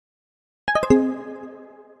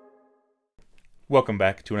Welcome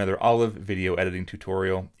back to another Olive video editing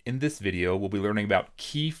tutorial. In this video, we'll be learning about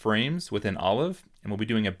keyframes within Olive, and we'll be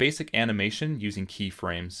doing a basic animation using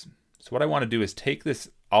keyframes. So what I want to do is take this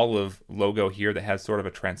Olive logo here that has sort of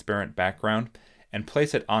a transparent background and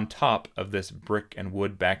place it on top of this brick and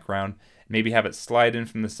wood background. Maybe have it slide in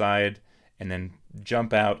from the side and then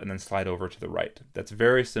jump out and then slide over to the right. That's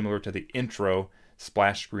very similar to the intro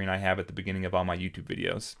splash screen I have at the beginning of all my YouTube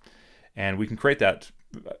videos. And we can create that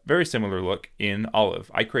very similar look in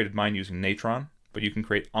Olive. I created mine using Natron, but you can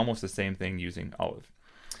create almost the same thing using Olive.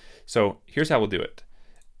 So here's how we'll do it.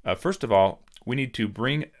 First of all, we need to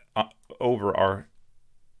bring over our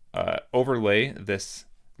overlay this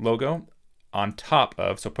logo on top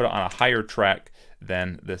of, so put it on a higher track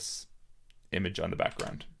than this image on the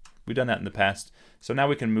background. We've done that in the past. So now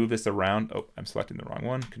we can move this around. Oh, I'm selecting the wrong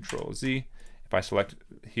one. Control Z. If I select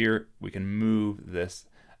here, we can move this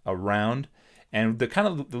around. And the kind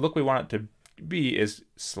of the look we want it to be is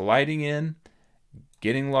sliding in,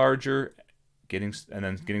 getting larger, and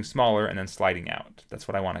then getting smaller, and then sliding out. That's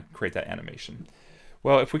what I want to create that animation.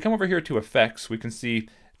 Well, if we come over here to effects, we can see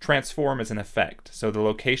transform as an effect. So the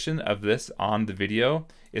location of this on the video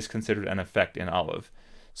is considered an effect in Olive.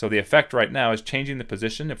 So the effect right now is changing the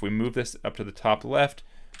position. If we move this up to the top left,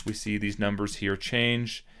 we see these numbers here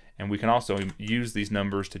change, and we can also use these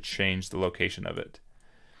numbers to change the location of it.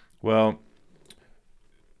 Well,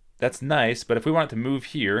 that's nice, but if we want it to move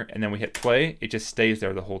here and then we hit play, it just stays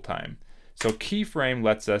there the whole time. So keyframe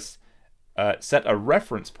lets us set a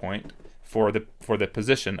reference point for the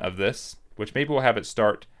position of this, which maybe we'll have it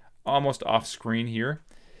start almost off screen here.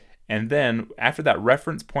 And then after that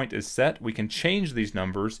reference point is set, we can change these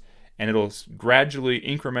numbers and it'll gradually,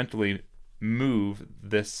 incrementally move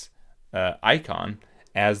this icon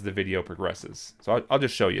as the video progresses. So I'll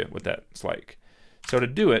just show you what that's like. So to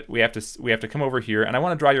do it, we have to come over here, and I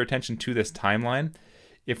want to draw your attention to this timeline.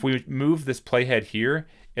 If we move this playhead here,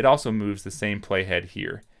 it also moves the same playhead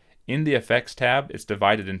here. In the effects tab, it's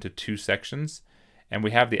divided into two sections, and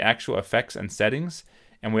we have the actual effects and settings,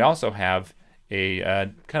 and we also have a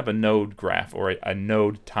kind of a node graph or a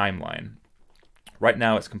node timeline. Right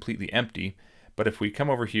now it's completely empty, but if we come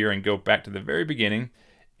over here and go back to the very beginning,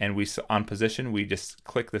 and on position, we just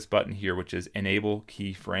click this button here, which is enable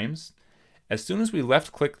keyframes. As soon as we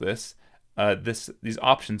left click this, these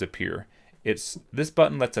options appear. This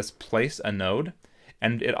button lets us place a node,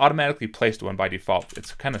 and it automatically placed one by default.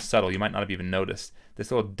 It's kind of subtle, you might not have even noticed.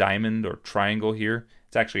 This little diamond or triangle here,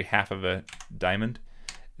 it's actually half of a diamond.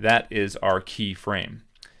 That is our keyframe,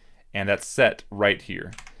 and that's set right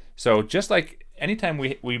here. So just like anytime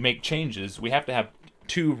we make changes, we have to have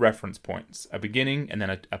two reference points, a beginning and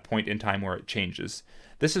then a point in time where it changes.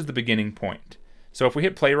 This is the beginning point. So if we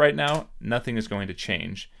hit play right now, nothing is going to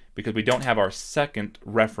change because we don't have our second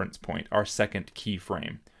reference point, our second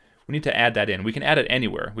keyframe. We need to add that in. We can add it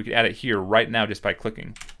anywhere. We could add it here right now just by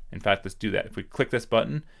clicking. In fact, let's do that. If we click this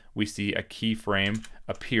button, we see a keyframe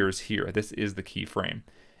appears here. This is the keyframe.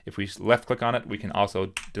 If we left click on it, we can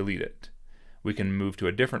also delete it. We can move to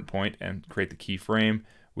a different point and create the keyframe.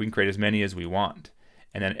 We can create as many as we want.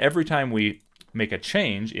 And then every time we make a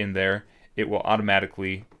change in there, it will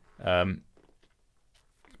automatically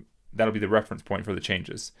that'll be the reference point for the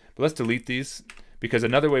changes. But let's delete these, because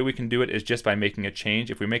another way we can do it is just by making a change.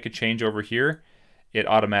 If we make a change over here, it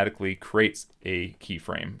automatically creates a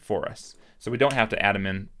keyframe for us. So we don't have to add them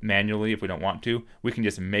in manually if we don't want to. We can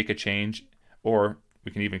just make a change, or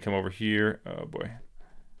we can even come over here. Oh boy.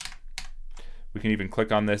 We can even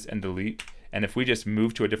click on this and delete. And if we just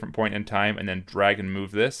move to a different point in time and then drag and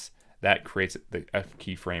move this, that creates a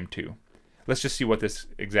keyframe too. Let's just see what this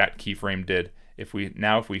exact keyframe did. If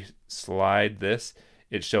we slide this,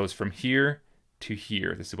 it shows from here to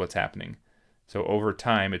here. This is what's happening. So over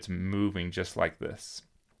time, it's moving just like this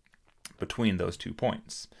between those 2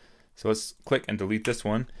 points. So let's click and delete this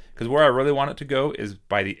one, because where I really want it to go is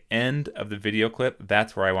by the end of the video clip.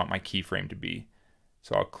 That's where I want my keyframe to be.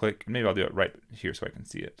 So I'll click, maybe I'll do it right here so I can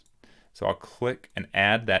see it. So I'll click and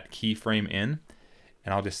add that keyframe in,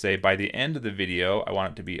 and I'll just say by the end of the video, I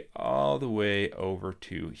want it to be all the way over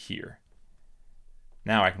to here.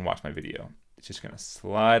 Now I can watch my video. It's just going to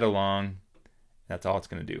slide along. That's all it's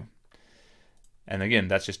going to do. And again,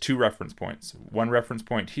 that's just two reference points. One reference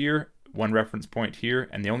point here, one reference point here,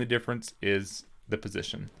 and the only difference is the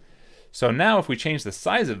position. So now if we change the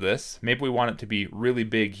size of this, maybe we want it to be really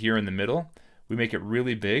big here in the middle. We make it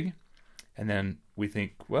really big, and then we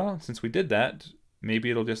think, well, since we did that, maybe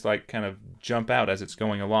it'll just like kind of jump out as it's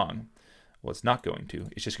going along. Well, it's not going to.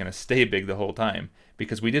 It's just going to stay big the whole time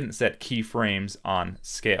because we didn't set keyframes on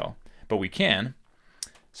scale. But we can.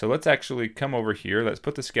 So let's actually come over here. Let's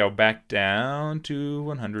put the scale back down to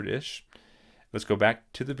 100-ish. Let's go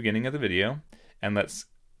back to the beginning of the video and let's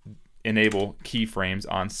enable keyframes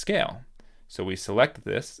on scale. So we select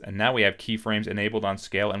this and now we have keyframes enabled on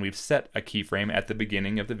scale and we've set a keyframe at the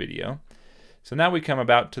beginning of the video. So now we come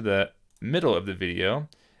about to the middle of the video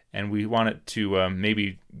and we want it to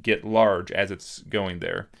maybe get large as it's going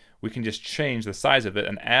there. We can just change the size of it,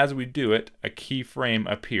 and as we do it, a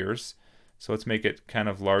keyframe appears. So let's make it kind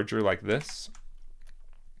of larger like this.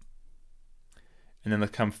 And then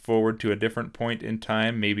let's come forward to a different point in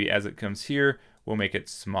time. Maybe as it comes here, we'll make it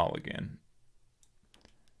small again.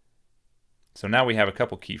 So now we have a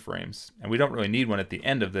couple keyframes, and we don't really need one at the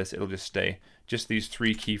end of this. It'll just stay. Just these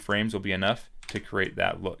 3 keyframes will be enough to create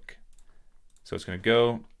that look. So it's going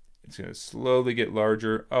to slowly get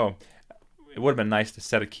larger. Oh, it would have been nice to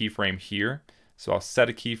set a keyframe here. So I'll set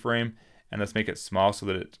a keyframe and let's make it small so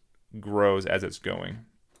that it grows as it's going.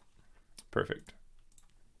 Perfect.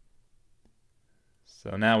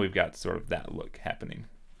 So now we've got sort of that look happening.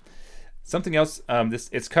 Something else,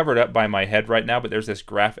 it's covered up by my head right now, but there's this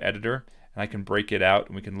graph editor and I can break it out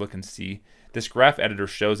and we can look and see. This graph editor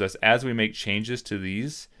shows us as we make changes to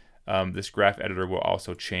these, this graph editor will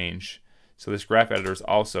also change. So this graph editor is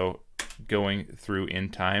also going through in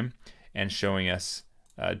time and showing us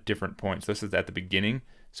different points. This is at the beginning.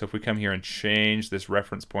 So if we come here and change this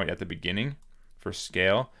reference point at the beginning for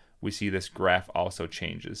scale, we see this graph also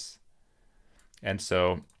changes. And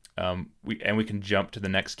so we can jump to the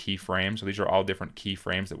next keyframe. So these are all different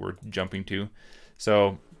keyframes that we're jumping to.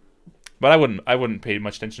 So, but I wouldn't pay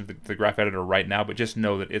much attention to the graph editor right now, but just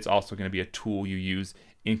know that it's also going to be a tool you use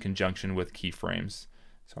in conjunction with keyframes.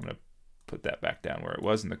 So I'm going to put that back down where it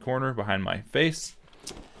was in the corner behind my face.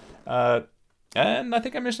 And I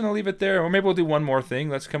think I'm just going to leave it there. Or maybe we'll do one more thing.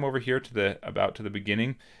 Let's come over here to the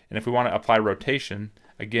beginning. And if we want to apply rotation,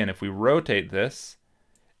 again, if we rotate this,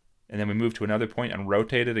 and then we move to another point and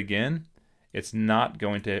rotate it again, it's not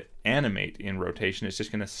going to animate in rotation. It's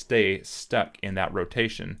just going to stay stuck in that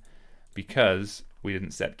rotation because we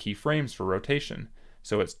didn't set keyframes for rotation.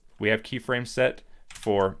 So we have keyframes set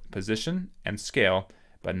for position and scale,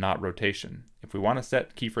 but not rotation. If we want to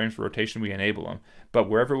set keyframes for rotation, we enable them. But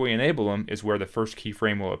wherever we enable them is where the first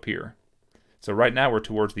keyframe will appear. So right now we're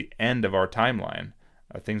towards the end of our timeline.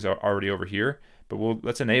 Things are already over here, but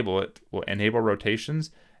let's enable it. We'll enable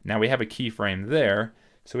rotations. Now we have a keyframe there,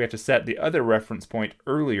 so we have to set the other reference point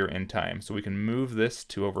earlier in time. So we can move this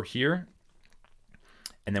to over here,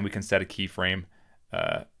 and then we can set a keyframe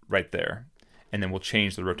right there. And then we'll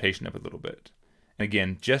change the rotation of it a little bit.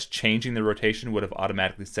 Again, just changing the rotation would have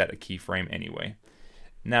automatically set a keyframe anyway.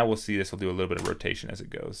 Now we'll see this will do a little bit of rotation as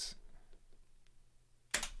it goes.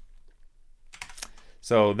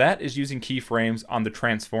 So that is using keyframes on the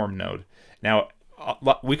transform node. Now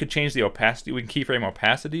we could change the opacity. We can keyframe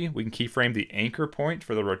opacity. We can keyframe the anchor point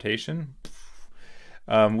for the rotation.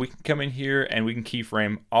 We can come in here and we can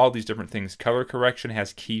keyframe all these different things. Color correction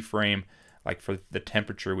has keyframe, like for the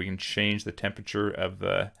temperature. We can change the temperature of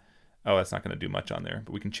the oh, that's not going to do much on there,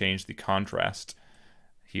 but we can change the contrast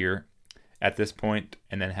here at this point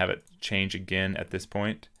and then have it change again at this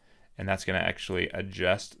point, and that's going to actually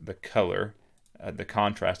adjust the color, the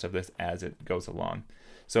contrast of this as it goes along.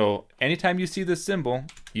 So anytime you see this symbol,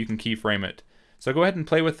 you can keyframe it. So go ahead and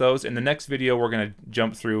play with those. In the next video, we're going to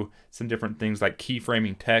jump through some different things like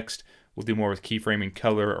keyframing text. We'll do more with keyframing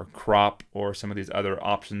color or crop or some of these other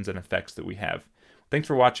options and effects that we have. Thanks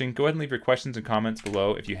for watching. Go ahead and leave your questions and comments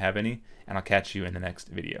below if you have any, and I'll catch you in the next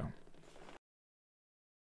video.